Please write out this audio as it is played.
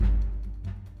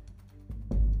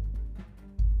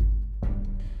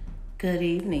Good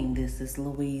evening. This is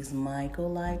Louise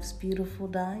Michael, Life's Beautiful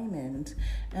Diamond,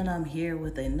 and I'm here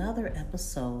with another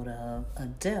episode of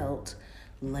Adult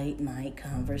Late Night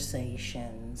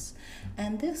Conversations.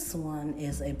 And this one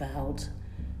is about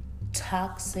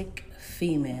toxic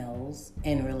females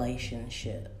in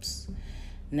relationships.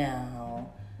 Now,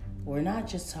 we're not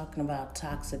just talking about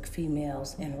toxic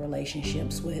females in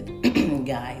relationships with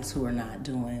guys who are not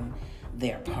doing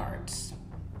their parts,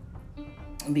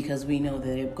 because we know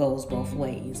that it goes both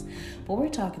ways. But we're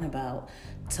talking about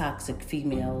toxic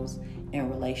females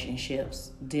in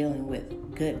relationships dealing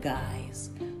with good guys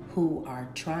who are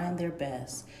trying their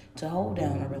best to hold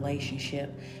down a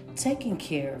relationship, taking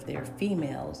care of their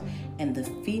females, and the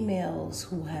females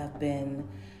who have been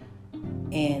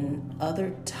in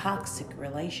other toxic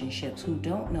relationships who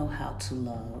don't know how to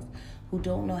love, who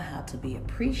don't know how to be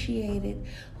appreciated,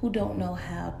 who don't know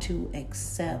how to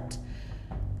accept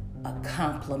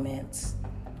compliments,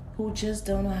 who just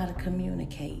don't know how to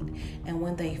communicate. And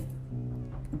when they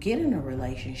get in a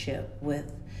relationship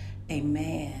with a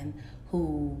man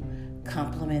who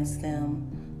compliments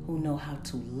them, who know how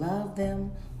to love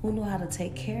them, who know how to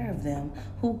take care of them,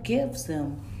 who gives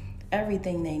them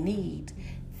everything they need,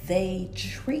 they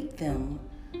treat them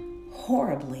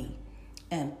horribly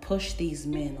and push these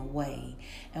men away.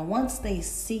 And once they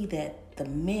see that the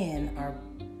men are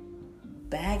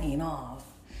bagging off,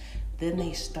 then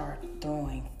they start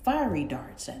throwing fiery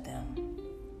darts at them.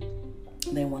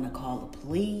 They want to call the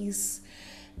police.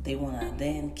 They want to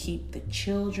then keep the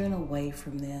children away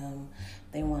from them.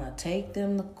 They want to take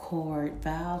them to court,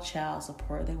 file child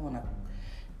support. They want to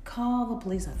call the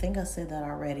police. I think I said that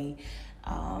already.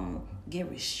 Get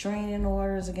restraining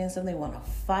orders against them. They want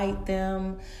to fight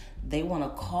them. They want to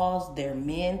cause their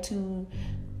men to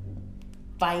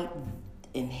fight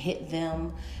and hit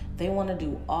them. They want to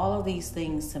do all of these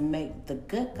things to make the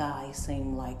good guy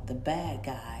seem like the bad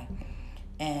guy.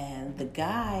 And the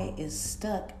guy is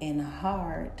stuck in a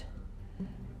hard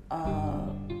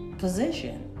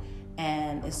position.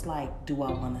 And it's like, do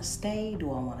I want to stay?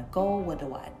 Do I want to go? What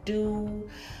do I do?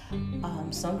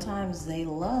 Sometimes they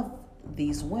love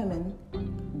these women.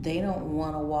 They don't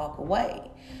want to walk away.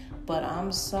 But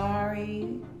I'm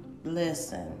sorry.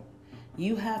 Listen,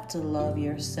 you have to love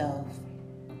yourself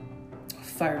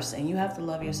first, and you have to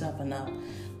love yourself enough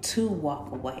to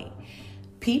walk away.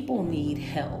 People need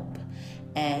help,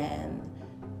 and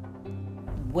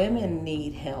women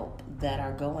need help that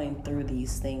are going through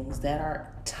these things that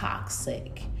are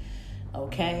toxic.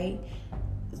 Okay?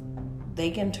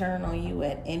 They can turn on you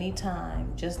at any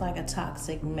time, just like a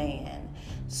toxic man.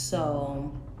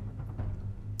 So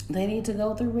they need to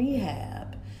go through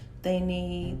rehab. They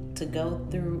need to go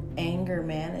through anger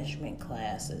management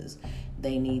classes.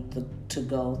 They need to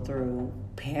go through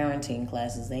parenting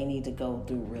classes. They need to go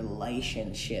through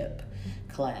relationship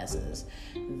classes.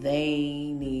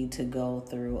 They need to go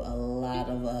through a lot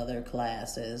of other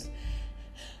classes.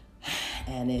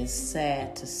 And it's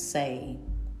sad to say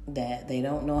that they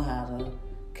don't know how to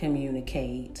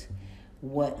communicate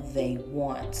what they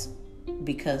want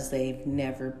because they've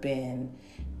never been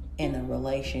in a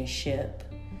relationship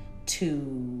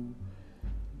to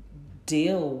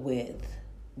deal with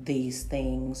these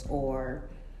things or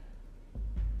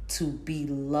to be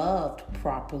loved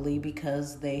properly,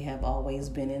 because they have always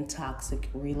been in toxic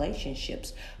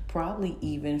relationships, probably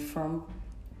even from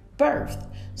birth.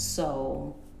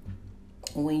 So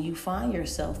when you find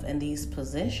yourself in these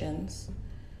positions,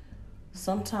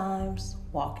 sometimes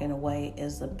walking away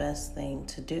is the best thing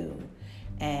to do.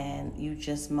 And you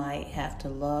just might have to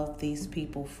love these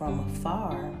people from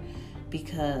afar,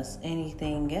 because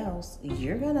anything else,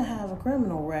 you're going to have a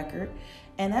criminal record,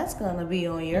 and that's going to be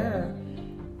on your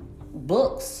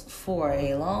books for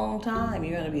a long time.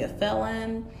 You're going to be a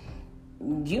felon.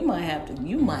 You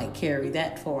might carry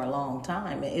that for a long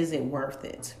time. Is it worth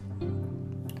it?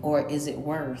 Or is it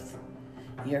worth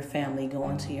your family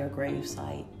going to your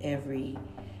gravesite every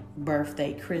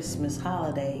birthday, Christmas,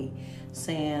 holiday,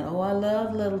 saying, oh, I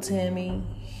love little Timmy.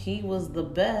 He was the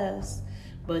best.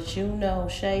 But you know,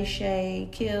 Shay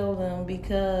killed him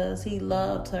because he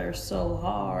loved her so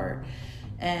hard.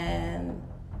 And,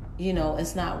 you know,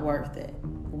 it's not worth it.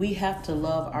 We have to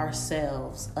love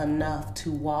ourselves enough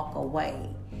to walk away.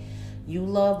 You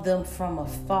love them from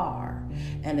afar.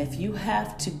 And if you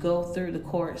have to go through the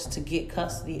courts to get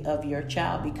custody of your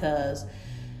child because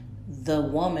the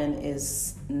woman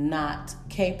is not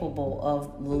capable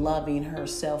of loving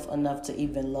herself enough to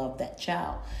even love that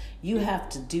child, you have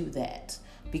to do that.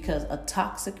 Because a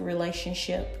toxic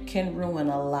relationship can ruin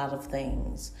a lot of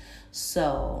things.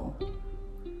 So,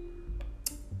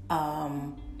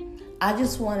 I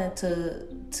just wanted to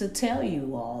to tell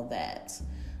you all that.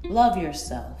 Love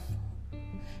yourself.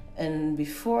 And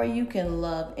before you can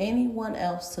love anyone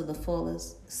else to the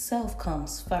fullest, self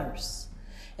comes first.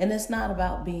 And it's not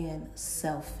about being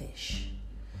selfish.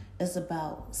 It's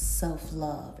about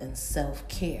self-love and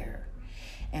self-care.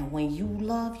 And when you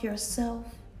love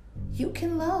yourself, you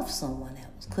can love someone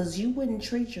else because you wouldn't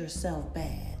treat yourself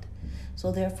bad.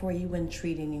 So therefore, you wouldn't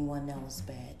treat anyone else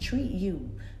bad. Treat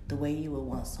you the way you would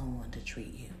want someone to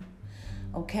treat you.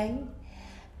 Okay?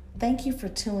 Thank you for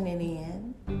tuning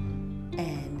in.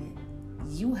 And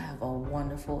you have a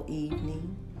wonderful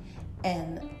evening.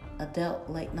 And Adult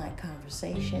Late Night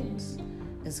Conversations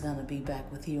is going to be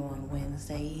back with you on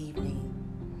Wednesday evening.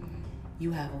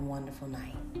 You have a wonderful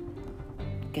night.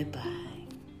 Goodbye.